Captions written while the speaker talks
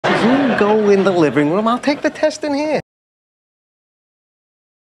You go in the living room. I'll take the test in here.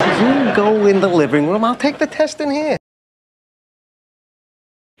 You go in the living room. I'll take the test in here.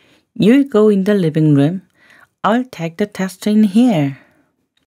 You go in the living room. I'll take the test in here.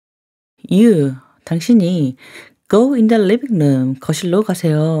 You, 당신이 go in the living room, 거실로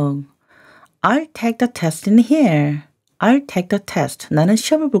가세요. I'll take the test in here. I'll take the test. 나는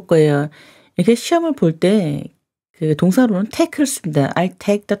시험을 볼 거예요. 이렇게 시험을 볼 때 그 동사로는 take를 씁니다. I'll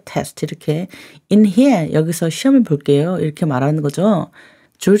take the test. 이렇게 in here, 여기서 시험을 볼게요. 이렇게 말하는 거죠.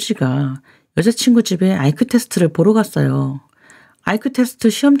 조지가 여자친구 집에 IQ 테스트를 보러 갔어요. IQ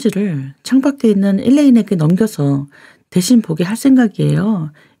테스트 시험지를 창밖에 있는 일레인에게 넘겨서 대신 보게 할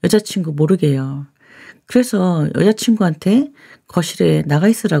생각이에요. 여자친구 모르게요. 그래서 여자친구한테 거실에 나가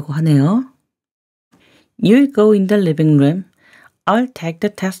있으라고 하네요. You'll go in the living room. I'll take the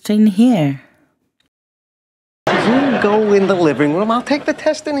test in here. You go in the living room. I'll take the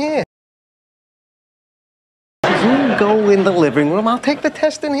test in here. You go in the living room. I'll take the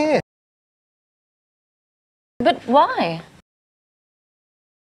test in here. But why?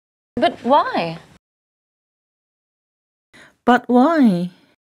 But why? But why?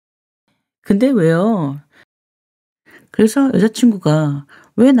 근데 왜요? 그래서 여자친구가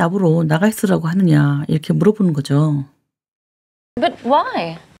왜 나보러 나가 있으라고 하느냐 이렇게 물어보는 거죠. But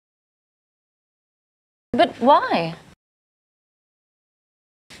why? But why?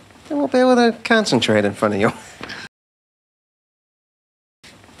 I won't be able to concentrate in front of you.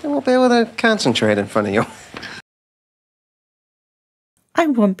 I won't be able to concentrate in front of you. I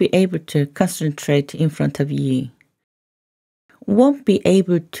won't be able to concentrate in front of you. won't be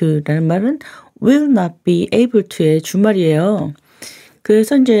able to 라는 말은 will not be able to의 주말이에요.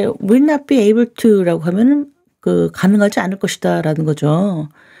 그래서 이제 will not be able to 라고 하면은 가능하지 않을 것이다 라는 거죠.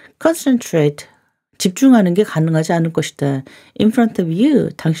 concentrate, 집중하는 게 가능하지 않을 것이다. in front of you,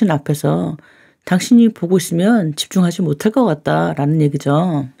 당신 앞에서 당신이 보고 있으면 집중하지 못할 것 같다 라는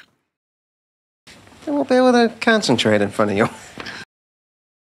얘기죠. I won't be able to concentrate in front of you.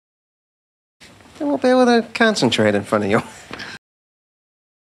 I won't be able to concentrate in front of you.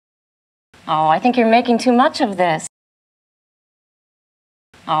 Oh, I think you're making too much of this.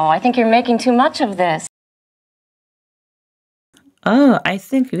 Oh, I think you're making too much of this. Oh, I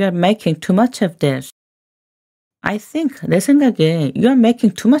think you are making too much of this. I think, 내 생각에 you are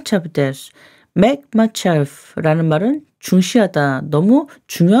making too much of this. make much of 라는 말은 중시하다, 너무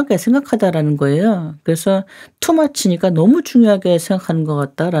중요하게 생각하다라는 거예요. 그래서 too much니까 너무 중요하게 생각하는 것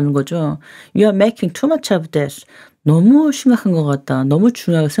같다라는 거죠. You are making too much of this. 너무 심각한 것 같다, 너무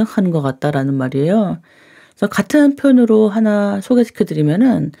중요하게 생각하는 것 같다라는 말이에요. 그래서 같은 표현으로 하나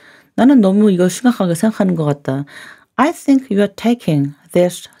소개시켜드리면은 나는 너무 이걸 심각하게 생각하는 것 같다. I think you are taking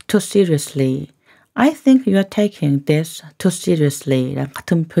this too seriously. I think you are taking this too seriously. 랑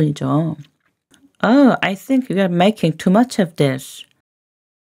같은 표현이죠. Oh, I think you are making too much of this.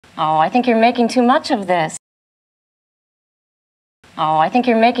 Oh, I think you're making too much of this. Oh, I think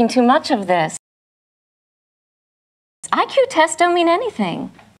you're making too much of this. IQ tests don't mean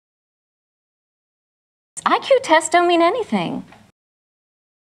anything. IQ tests don't mean anything.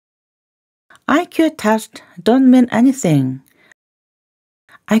 IQ test don't mean anything.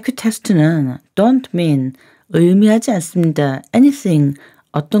 IQ 테스트는 don't mean 의미하지 않습니다. anything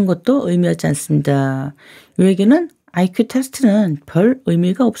어떤 것도 의미하지 않습니다. 이 얘기는 IQ 테스트는 별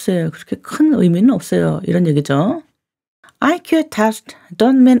의미가 없어요. 그렇게 큰 의미는 없어요. 이런 얘기죠. IQ test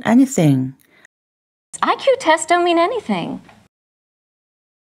don't mean anything. IQ tests don't mean anything.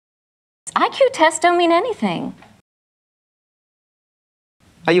 IQ tests don't mean anything.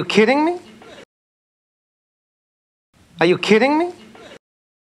 Are you kidding me? Are you kidding me?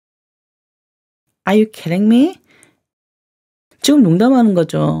 Are you kidding me? 지금 농담하는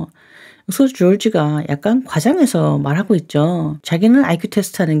거죠. 그래서 조지가 약간 과장해서 말하고 있죠. 자기는 IQ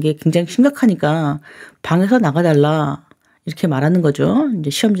테스트 하는 게 굉장히 심각하니까 방에서 나가달라 이렇게 말하는 거죠. 이제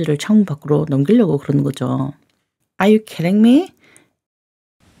시험지를 창문 밖으로 넘기려고 그러는 거죠. Are you kidding me?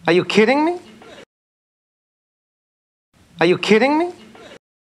 Are you kidding me? Are you kidding me?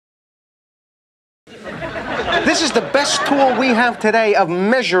 This is the best tool we have today of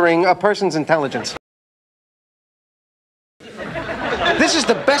measuring a person's intelligence. This is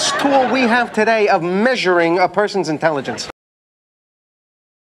the best tool we have today of measuring a person's intelligence.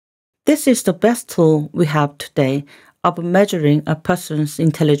 This is the best tool we have today of measuring a person's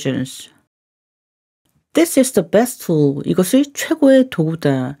intelligence. This is the best tool. 이것이 최고의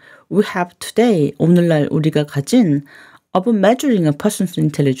도구다. We have today. 오늘날 우리가 가진 of measuring a person's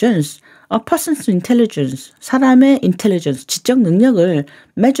intelligence. A person's intelligence. 사람의 intelligence. 지적 능력을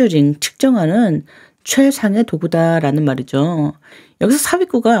measuring. 측정하는 최상의 도구다라는 말이죠. 여기서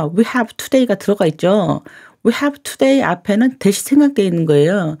삽입구가 we have today가 들어가 있죠. we have today 앞에는 대시 생략되어 있는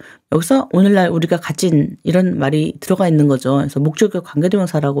거예요. 여기서 오늘날 우리가 가진 이런 말이 들어가 있는 거죠. 그래서 목적격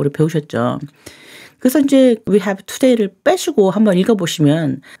관계대명사라고 우리 배우셨죠. 그래서 이제 we have today를 빼시고 한번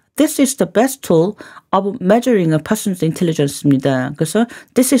읽어보시면 This is the best tool of measuring a person's intelligence입니다. 그래서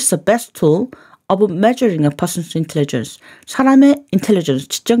This is the best tool of measuring a person's intelligence. 사람의 intelligence,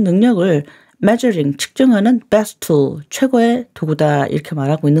 지적 능력을 measuring, 측정하는 best tool, 최고의 도구다 이렇게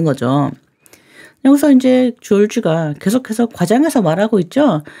말하고 있는 거죠. 여기서 이제 조지가 계속해서 과장해서 말하고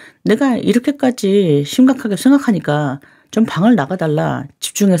있죠. 내가 이렇게까지 심각하게 생각하니까 좀 방을 나가달라.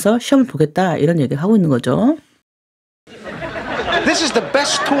 집중해서 시험을 보겠다. 이런 얘기를 하고 있는 거죠. This is the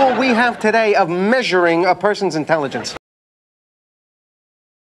best tool we have today of measuring a person's intelligence.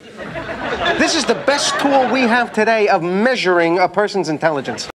 This is the best tool we have today of measuring a person's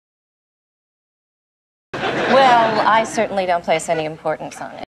intelligence. Well, I certainly don't place any importance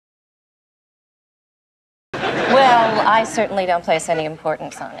on it. Well, I certainly don't place any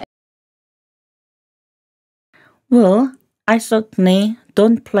importance on it. Well, I certainly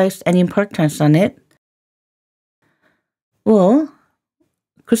don't place any importance on it. Well,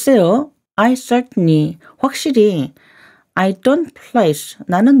 글쎄요. I certainly, 확실히 I don't place,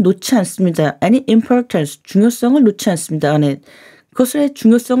 나는 놓지 않습니다. Any importance, 중요성을 놓지 않습니다. on it. 그것의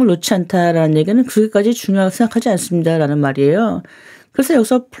중요성을 놓지 않다라는 얘기는 그렇게까지 중요하게 생각하지 않습니다라는 말이에요. 그래서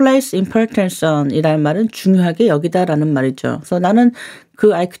여기서 place importance on 이라는 말은 중요하게 여기다라는 말이죠. 그래서 나는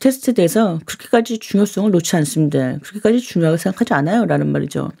그 IQ 테스트에 대해서 그렇게까지 중요성을 놓지 않습니다. 그렇게까지 중요하게 생각하지 않아요 라는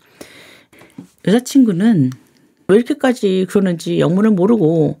말이죠. 여자친구는 왜 이렇게까지 그러는지 영문을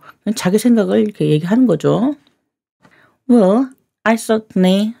모르고 그냥 자기 생각을 이렇게 얘기하는 거죠. Well, I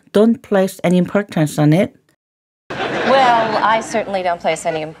certainly don't place any importance on it. Well, I certainly don't place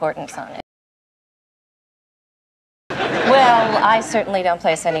any importance on it. Well, I certainly don't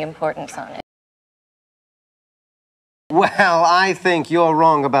place any importance on it. Well, I think you're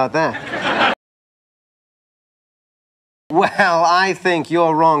wrong about that. Well, I think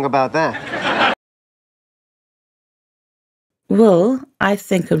you're wrong about that. Well, I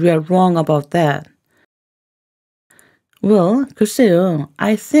think we are wrong about that. Well, 글쎄요.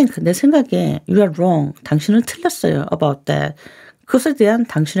 I think, 내 생각에 you are wrong. 당신은 틀렸어요. about that. 그것에 대한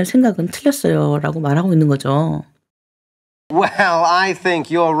당신의 생각은 틀렸어요. 라고 말하고 있는 거죠. Well, I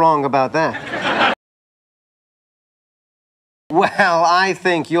think you're wrong about that. Well, I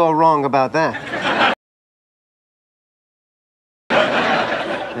think you're wrong about that.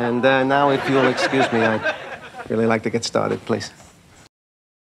 And now, if you'll excuse me, I'd really like to get started, please.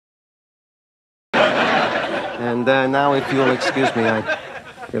 And now, if you'll excuse me, I'd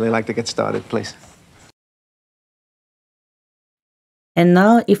really like to get started, please. And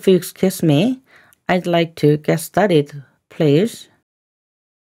now, if you excuse me, I'd like to get started, please.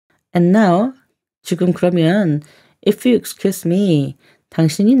 And now, 지금 그러면 if you excuse me,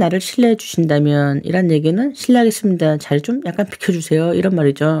 당신이 나를 신뢰해 주신다면 이란 얘기는 실례하겠습니다. 자리 좀 약간 비켜주세요. 이런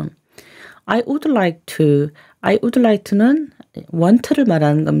말이죠. I would like to는 want를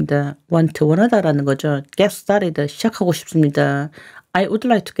말하는 겁니다. want, 원하다라는 거죠. get started, 시작하고 싶습니다. I would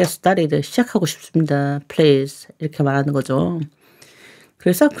like to get started, 시작하고 싶습니다. please, 이렇게 말하는 거죠.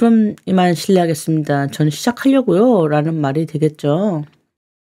 그래서 그럼 이만 실례하겠습니다. 저는 시작하려고요. 라는 말이 되겠죠.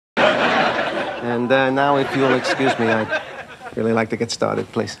 And now, if you'll excuse me, I'd really like to get started,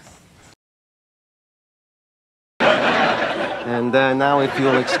 please. And now, if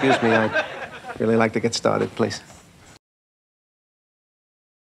you'll excuse me, I'd really like to get started, please.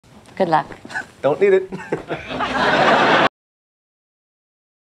 Good luck. Don't need it.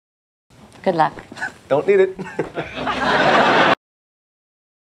 Good luck. Don't need it.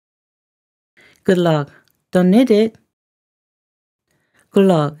 Good luck. Don't need it. Good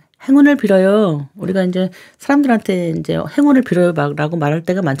luck. 행운을 빌어요. 우리가 이제 사람들한테 이제 행운을 빌어요 라고 말할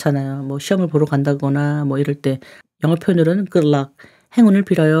때가 많잖아요. 뭐 시험을 보러 간다거나 뭐 이럴 때 영어 표현으로는 good luck, 행운을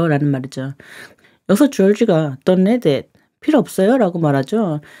빌어요 라는 말이죠. 여기서 조지가 don't need it, 필요 없어요 라고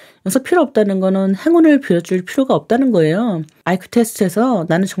말하죠. 여기서 필요 없다는 거는 행운을 빌어줄 필요가 없다는 거예요. IQ 테스트에서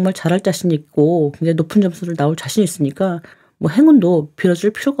나는 정말 잘할 자신 있고 굉장히 높은 점수를 나올 자신 있으니까 뭐 행운도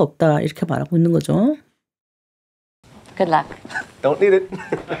빌어줄 필요가 없다 이렇게 말하고 있는 거죠. Good luck. Don't need it.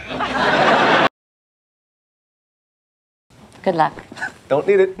 Good luck. Don't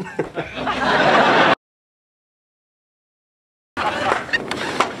need it.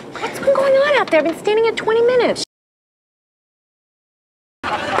 What's been going on out there? I've been standing here 20 minutes.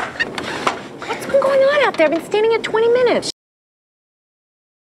 What's been going on out there? I've been standing here 20 minutes.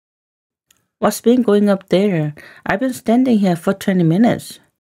 What's been going up there? I've been standing here for 20 minutes.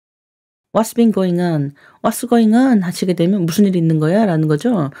 What's been going on? What's going on? 하시게 되면 무슨 일이 있는 거야? 라는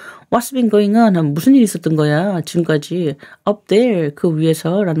거죠. What's been going on? 하면 무슨 일이 있었던 거야? 지금까지 up there, 그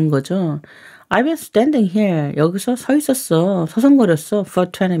위에서 라는 거죠. I've been standing here. 여기서 서 있었어. 서성거렸어.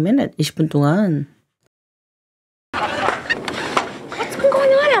 For 20 minutes. 20분 동안. What's been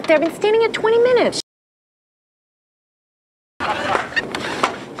going on out there? I've been standing here 20 minutes.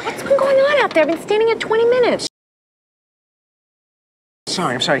 What's been going on out there? I've been standing here 20 minutes.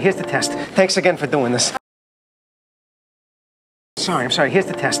 I'm sorry, here's the test. Thanks again for doing this. I'm sorry, here's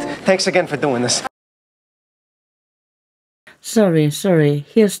the test. Thanks again for doing this. Sorry,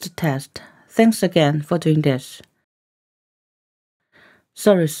 here's the test. Thanks again for doing this.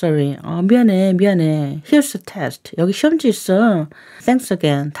 Sorry. 미안해. Here's the test. 여기 시험지 있어. Thanks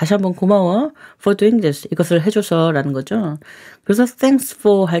again. 다시 한번 고마워. For doing this. 이것을 해줘서 라는 거죠. 그래서 thanks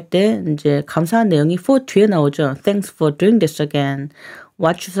for 할 때 이제 감사한 내용이 for 뒤에 나오죠. Thanks for doing this again.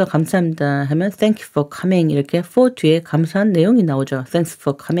 와주셔서 감사합니다 하면 thank you for coming 이렇게 for 뒤에 감사한 내용이 나오죠. Thanks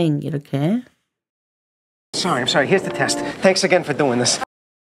for coming 이렇게. I'm sorry, here's the test. Thanks again for doing this.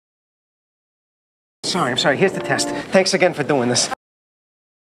 I'm sorry, here's the test. Thanks again for doing this.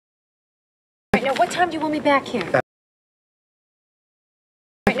 Right now, what time do you want me back here?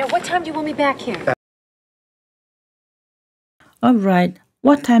 Right now, what time do you want me back here? Alright,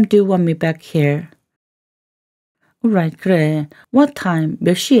 what time do you want me back here? Alright, 그래. What time,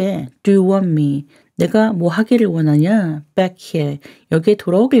 몇 시에 do you want me? 내가 뭐 하기를 원하냐? Back here, 여기에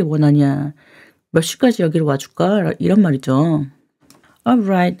돌아오길 원하냐? 몇 시까지 여기로 와줄까? 이런 말이죠.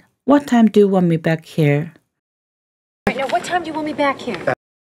 Alright, what time do you want me back here? Right now, what time do you want me back here?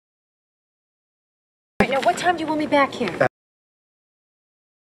 Right now, what time do you want me back here?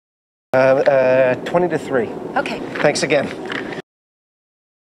 20 to 3. Okay. Thanks again.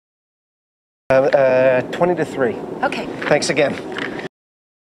 20 to 3. Okay. Thanks again.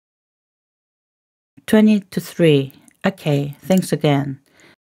 20 to 3. Okay, thanks again.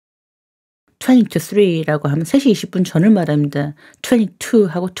 20 to 3라고 하면 3시 20분 전을 말합니다. 22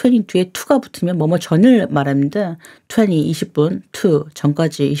 하고 22에 2가 붙으면 뭐뭐 전을 말합니다. 20, 20분, 2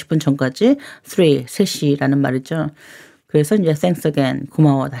 전까지, 20분 전까지, 3, 3시라는 말이죠. 그래서 이제 thanks again,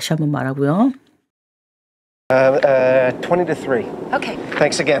 고마워 다시 한번 말하고요. 20 to 3. Okay.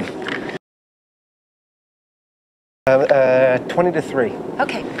 Thanks again. 20 to 3.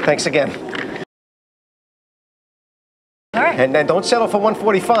 Okay. Thanks again. All right. And then don't settle for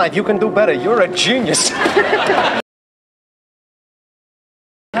 145. You can do better. You're a genius.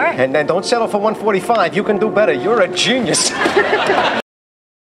 All right. And then don't settle for 145. You can do better. You're a genius.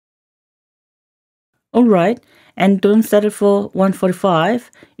 All right, and don't settle for 145.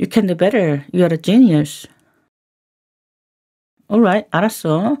 You can do better. You are a genius. All right,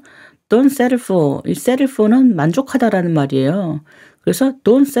 알았어. Don't settle for. 이 settle for는 만족하다라는 말이에요. 그래서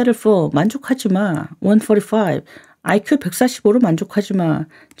don't settle for 만족하지 마. 145. IQ 145로 만족하지 마.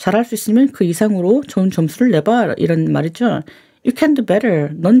 잘할 수 있으면 그 이상으로 좋은 점수를 내봐. 이런 말이죠. You can do better.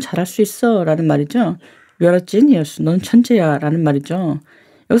 넌 잘할 수 있어. 라는 말이죠. You are a genius. 넌 천재야. 라는 말이죠.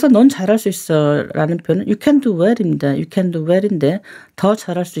 여기서 넌 잘할 수 있어. 라는 표현은 you can do well입니다. You can do well인데 더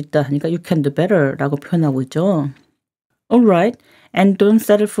잘할 수 있다 하니까 you can do better 라고 표현하고 있죠. Alright. And don't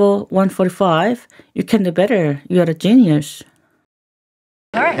settle for 145. You can do better. You are a genius.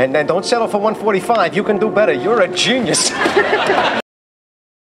 All right. And then don't settle for 145. You can do better. You're a genius.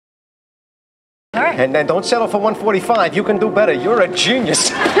 All right. And then don't settle for 145. You can do better. You're a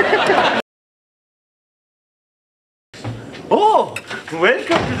genius. Oh,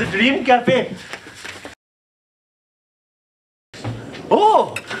 welcome to the Dream Cafe.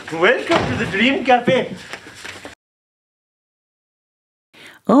 Oh, welcome to the Dream Cafe.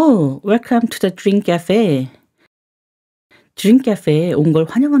 Oh, welcome to the Dream Cafe. 드림 카페에 온 걸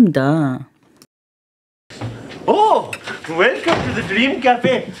환영합니다. Oh, welcome to the Dream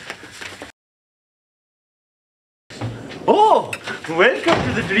Cafe. Oh, welcome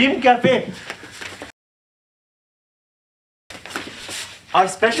to the Dream Cafe. Our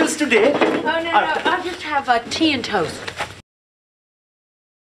specials today. Oh, no. I'll just have tea and toast.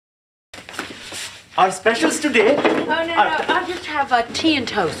 Our specials today. Oh, no. I'll just have tea and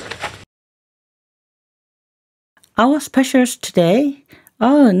toast. Our specials today?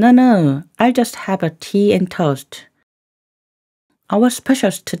 Oh, no. I'll just have a tea and toast. Our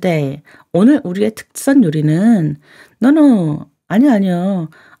specials today. 오늘 우리의 특선 요리는 No. 아니요.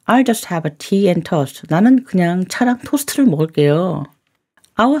 I'll just have a tea and toast. 나는 그냥 차랑 토스트를 먹을게요.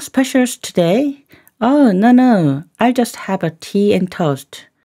 Our specials today? Oh, no. I'll just have a tea and toast.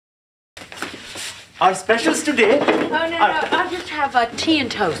 Our specials today. Oh, no. I'll just have tea and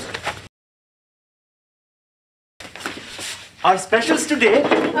toast. Our specials today.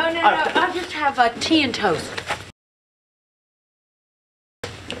 Oh, no, I'll just have tea and toast.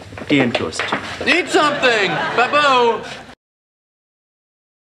 Tea and toast. Eat something, Babu.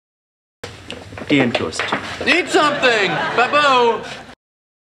 Tea and toast. Eat something, Babu.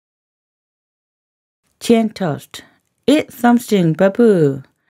 Tea and toast. Eat something, babu.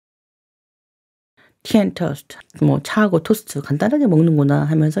 Tea and toast. 뭐 차하고 토스트 간단하게 먹는구나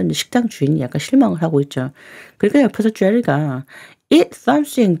하면서 이제 식당 주인이 약간 실망을 하고 있죠. 그러니까 옆에서 제리가 Eat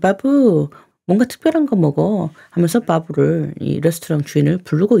something, 바부. 뭔가 특별한 거 먹어 하면서 바부를 이 레스토랑 주인을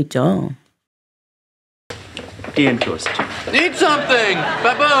부르고 있죠. Tea and toast. Eat something,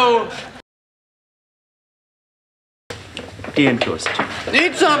 Babu. Tea and toast.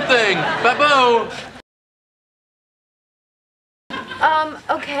 Eat something, Babu.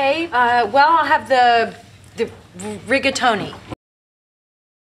 Okay. Well, I'll have the rigatoni.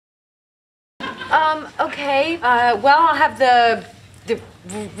 Okay. Well, I'll have the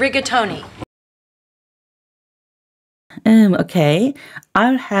rigatoni. Okay.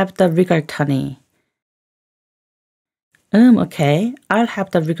 I'll have the rigatoni. Okay. I'll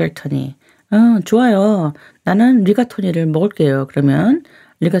have the rigatoni. 좋아요. 나는 리가토니를 먹을게요. 그러면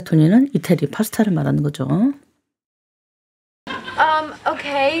리가토니는 이태리 파스타를 말하는 거죠.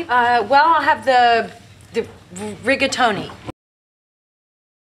 Okay. Well, I'll have the rigatoni.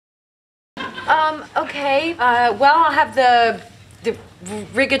 Okay. Well, I'll have the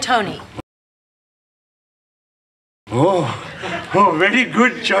rigatoni. Oh, very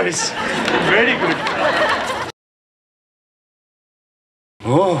good choice. Very good.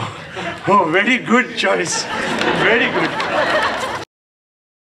 Oh, very good choice. Very good.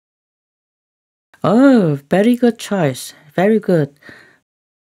 Oh, very good choice. Very good.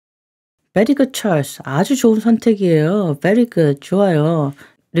 Very good choice. 아주 좋은 선택이에요. Very good. 좋아요.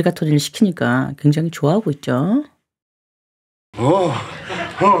 리가토니를 시키니까 굉장히 좋아하고 있죠. Oh,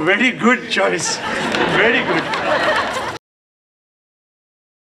 very good choice. Very good.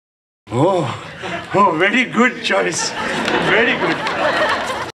 Oh, very good choice. Very good.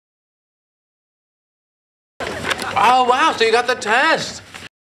 Oh, wow, so you got the test.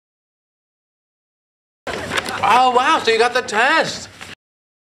 Oh, wow, so you got the test.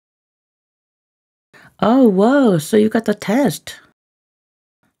 Oh, wow. So you got the test.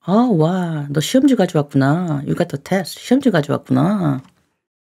 와, 너 시험지 가져왔구나. You got the test. 시험지 가져왔구나.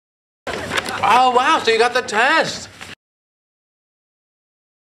 Oh, wow, so you got the test.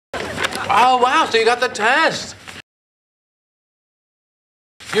 Oh, wow, so you got the test.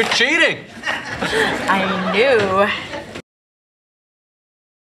 You're cheating. I knew.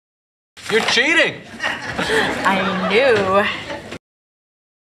 You're cheating. I knew.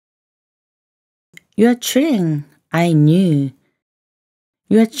 You are cheating. I knew.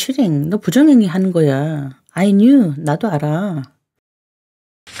 You are cheating. 너 부정행위 하는 거야. I knew. 나도 알아.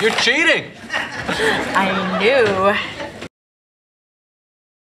 You're cheating. I knew.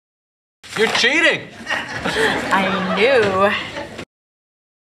 You're cheating. I knew.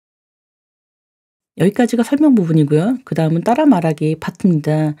 여기까지가 설명 부분이고요. 그 다음은 따라 말하기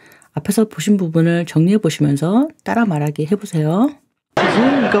파트입니다. 앞에서 보신 부분을 정리해 보시면서 따라 말하기 해보세요.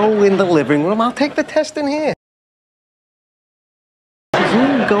 You go in the living room. I'll take the test in here.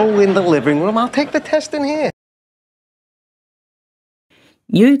 You go in the living room. I'll take the test in here.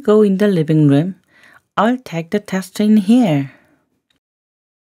 You go in the living room. I'll take the test in here.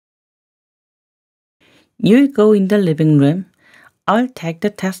 You go in the living room. I'll take the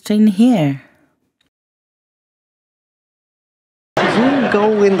test in here. You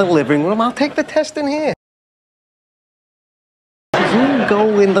go in the living room. I'll take the test in here. You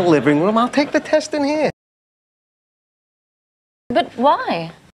go in the living room. I'll take the test in here. But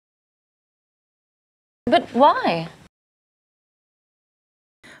why? But why?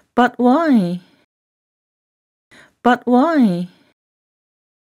 But why? But why?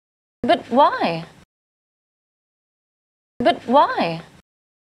 But why? But why?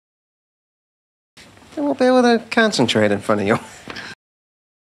 You won't be able to concentrate in front of you.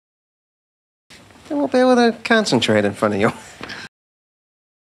 You won't be able to concentrate in front of you.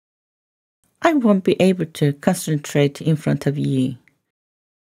 I won't be able to concentrate in front of you.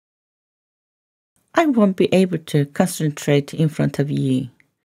 I won't be able to concentrate in front of you.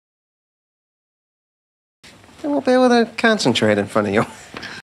 You won't be able to concentrate in front of you.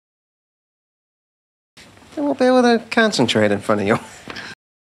 You won't be able to concentrate in front of you.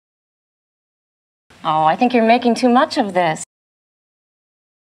 Oh, I think you're making too much of this.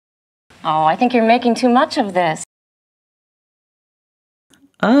 Oh, I think you're making too much of this.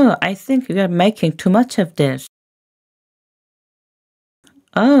 Oh, I think you are making too much of this.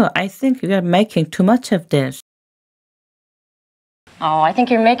 Oh, I think you are making too much of this. Oh, I think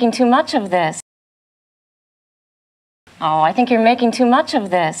you're making too much of this. Oh, I think you're making too much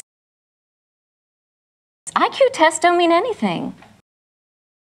of this. IQ tests don't mean anything.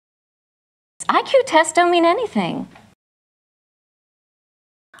 IQ tests don't mean anything.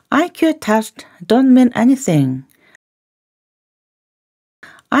 IQ test don't mean anything.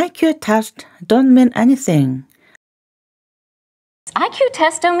 IQ test don't mean anything. IQ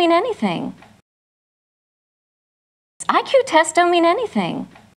tests don't mean anything. IQ tests don't mean anything.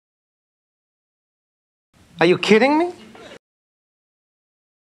 Are you kidding me?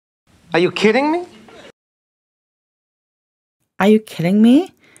 Are you kidding me? Are you kidding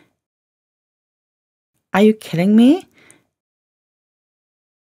me? Are you kidding me?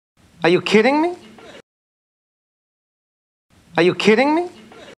 Are you kidding me? Are you kidding me?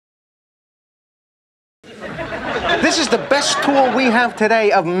 This is the best tool we have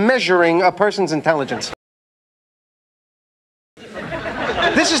today of measuring a person's intelligence.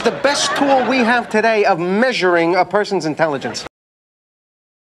 This is the best tool we have today of measuring a person's intelligence.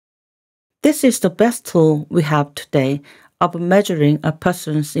 This is the best tool we have today of measuring a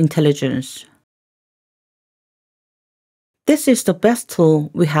person's intelligence. This is the best tool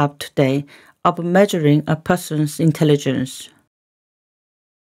we have today of measuring a person's intelligence.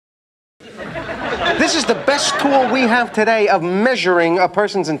 This is the best tool we have today of measuring a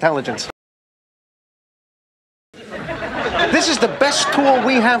person's intelligence. This is the best tool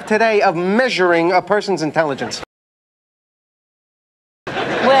we have today of measuring a person's intelligence.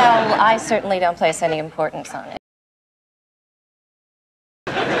 Well, I certainly don't place any importance on it.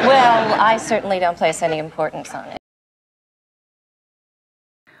 Well, I certainly don't place any importance on it.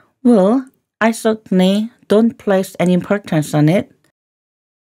 Well, I certainly don't place any importance on it.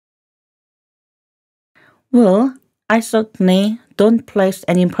 Well, I certainly don't place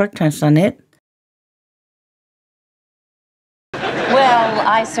any importance on it. Well,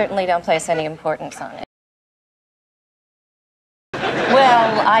 I certainly don't place any importance on it.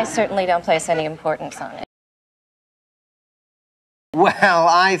 Well, I certainly don't place any importance on it. Well,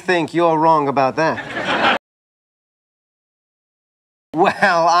 I think you're wrong about that.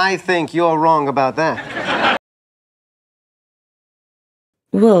 Well, I think you're wrong about that.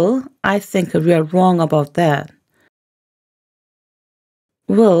 Well, I think we are wrong about that.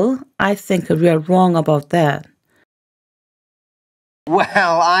 Well, I think we are wrong about that.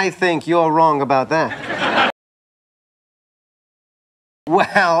 Well, I think you're wrong about that.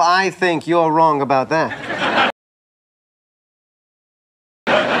 Well, I think you're wrong about that.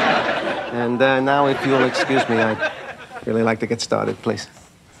 And now, if you'll excuse me, I'd really like to get started, please.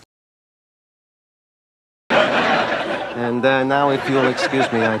 And now, if you'll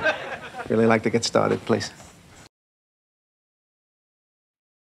excuse me, I'd really like to get started, please.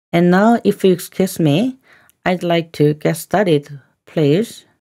 And now, if you excuse me, I'd like to get started, please.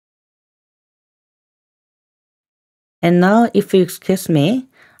 And now, if you excuse me,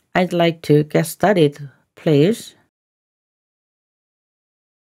 I'd like to get started, please.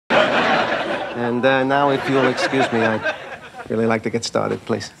 And now, if you'll excuse me, I'd really like to get started,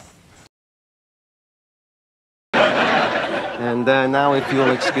 please. And now, if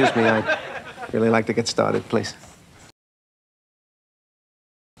you'll excuse me, I'd really like to get started, please.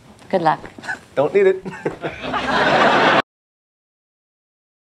 Good luck. Don't need it.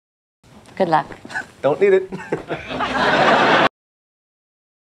 Good luck. Don't need it.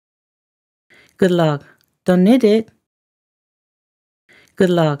 Good luck. Don't need it. Good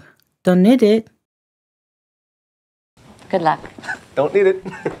luck. Don't need it. Good luck. Don't need it.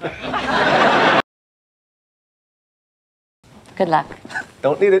 Good luck.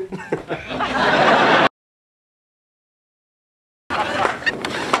 Don't need it.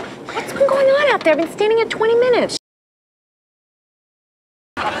 What's been going on out there? I've been standing here 20 minutes.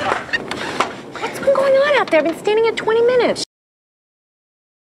 What's been going on out there? I've been standing here 20 minutes.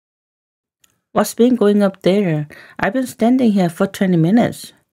 What's been going up there? I've been standing here for 20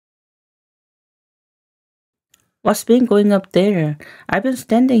 minutes. What's been going up there? I've been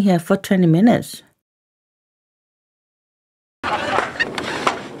standing here for 20 minutes.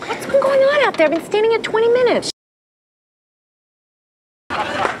 What's been going on out there? I've been standing here 20 minutes.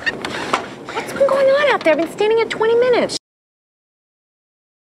 What's been going on out there? I've been standing here 20 minutes.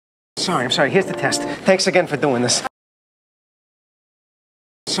 I'm sorry. Here's the test. Thanks again for doing this.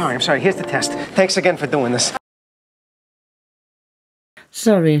 I'm sorry. Here's the test. Thanks again for doing this.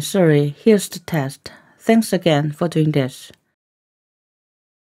 Sorry. Here's the test. Thanks again for doing this.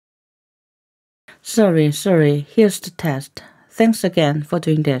 Sorry. Here's the test. Thanks again for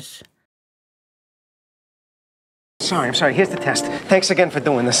doing this. I'm sorry. Here's the test. Thanks again for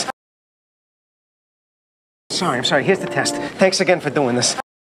doing this. I'm sorry. Here's the test. Thanks again for doing this.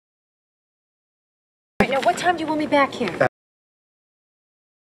 Right, now, what time do you want me back here?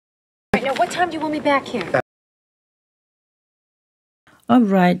 Right, now, what time do you want me back here? All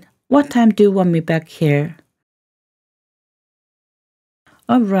right. What time do you want me back here?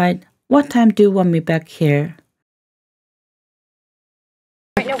 All right. What time do you want me back here?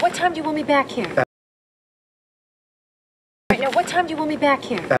 Right, now, what time do you want me back here? Right, now, what time do you want me back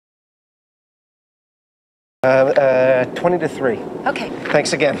here? 20 to 3. Okay.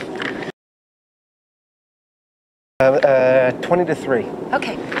 Thanks again. 20 to 3.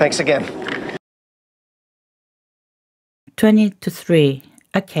 Okay. Thanks again. 20 to 3.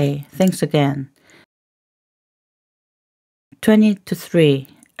 Okay, thanks again. 20 to 3.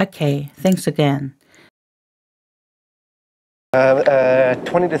 Okay, thanks again.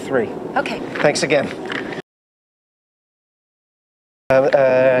 20 to 3. Okay. Thanks again.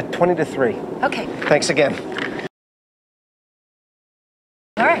 20 to 3. Okay. Thanks again.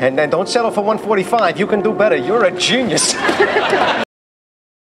 All right. And then don't settle for 145. You can do better. You're a genius. All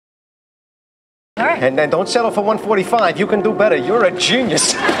right. And then don't settle for 145. You can do better. You're a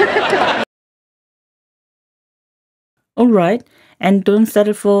genius. All right, and don't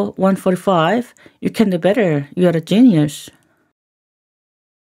settle for 145. You can do better. You are a genius.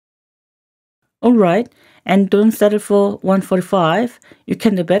 All right, and don't settle for 145. You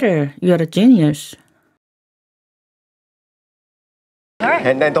can do better. You are a genius. All right.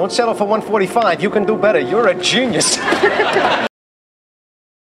 And then don't settle for 145. You can do better. You're a genius.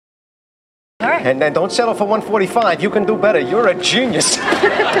 All right. And then don't settle for 145. You can do better. You're a genius.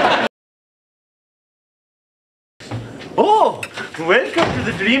 Oh, welcome to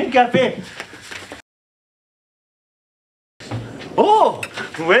the Dream Cafe. Oh,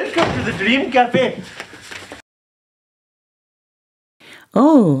 welcome to the Dream Cafe.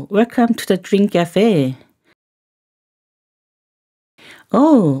 Oh, welcome to the Drink Cafe.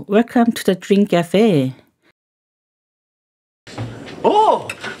 Oh, welcome to the Drink Cafe. Oh,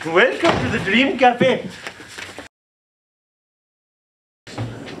 welcome to the Dream Cafe.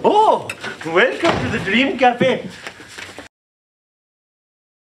 Oh, welcome to the Dream Cafe.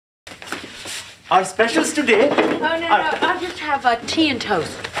 Our specials today. Oh, no, I'll just have a tea and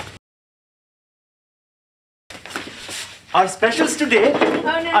toast. Our specials today. Oh,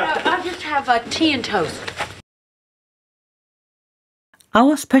 no, I'll just have a tea and toast.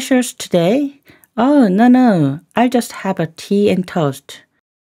 Our specials today? Oh, no. I'll just have a tea and toast.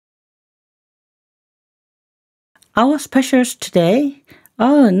 Our specials today?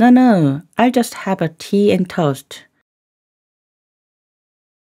 Oh, no. I'll just have a tea and toast.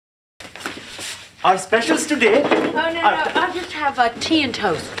 Our specials today. Oh, no, I'll just have a tea and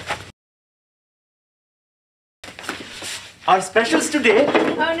toast. Our specials today.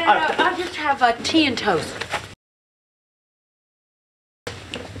 Oh, no, I'll just have a tea and toast.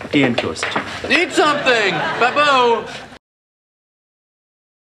 Tea and toast. Eat something! Babu!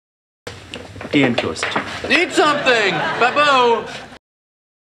 Tea and toast. Eat something! Babu!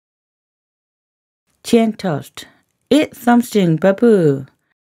 Tea and toast. Eat something, babu.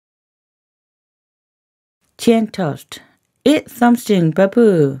 Tea and toast. Eat something,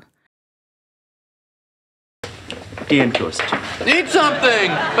 babu. Tea and toast. Eat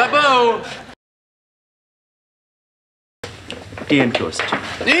something! Babu! Tea and toast.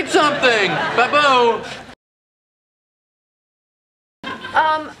 Eat something! Babu!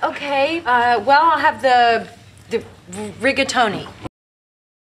 Okay. Well, I'll have the rigatoni.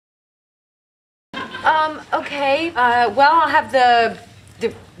 Okay. Well, I'll have the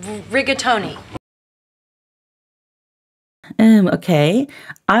rigatoni. Okay.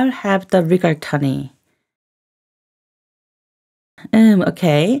 I'll have the rigatoni.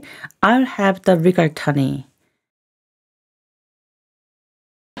 Okay. I'll have the rigatoni.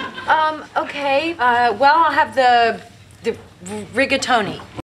 Okay. Well, I'll have the rigatoni.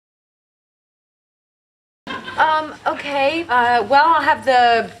 Okay. Well, I'll have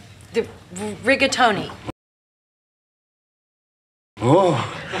the rigatoni.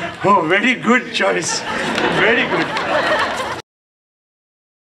 Oh, very good choice. Very good.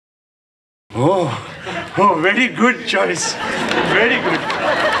 Oh, very good choice. Very good.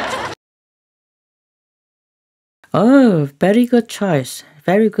 Oh, very good choice.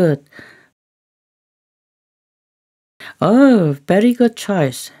 Very good. Oh, very good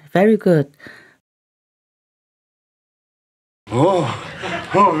choice. Very good. Oh,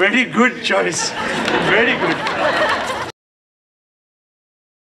 very good choice. Very good.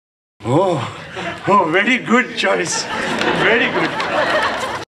 Oh, very good choice. Very good.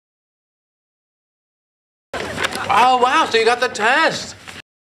 Oh, wow, so you got the test.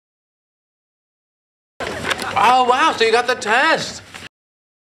 Oh, wow, so you got the test.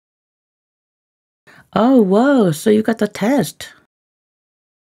 Oh, wow, so you got the test.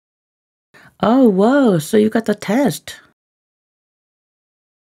 Oh, wow, so you got the test.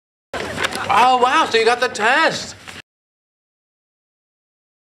 Oh, wow, so you got the test.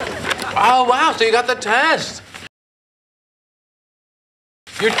 Oh, wow, so you got the test.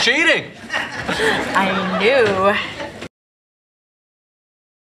 You're cheating. I knew.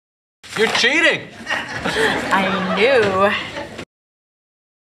 You're cheating. I knew.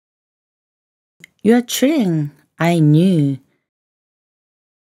 You're cheating. I knew.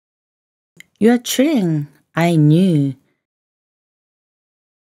 You're cheating. I knew.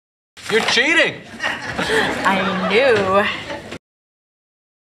 You're cheating. I knew.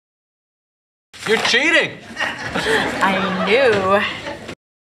 You're cheating. I knew.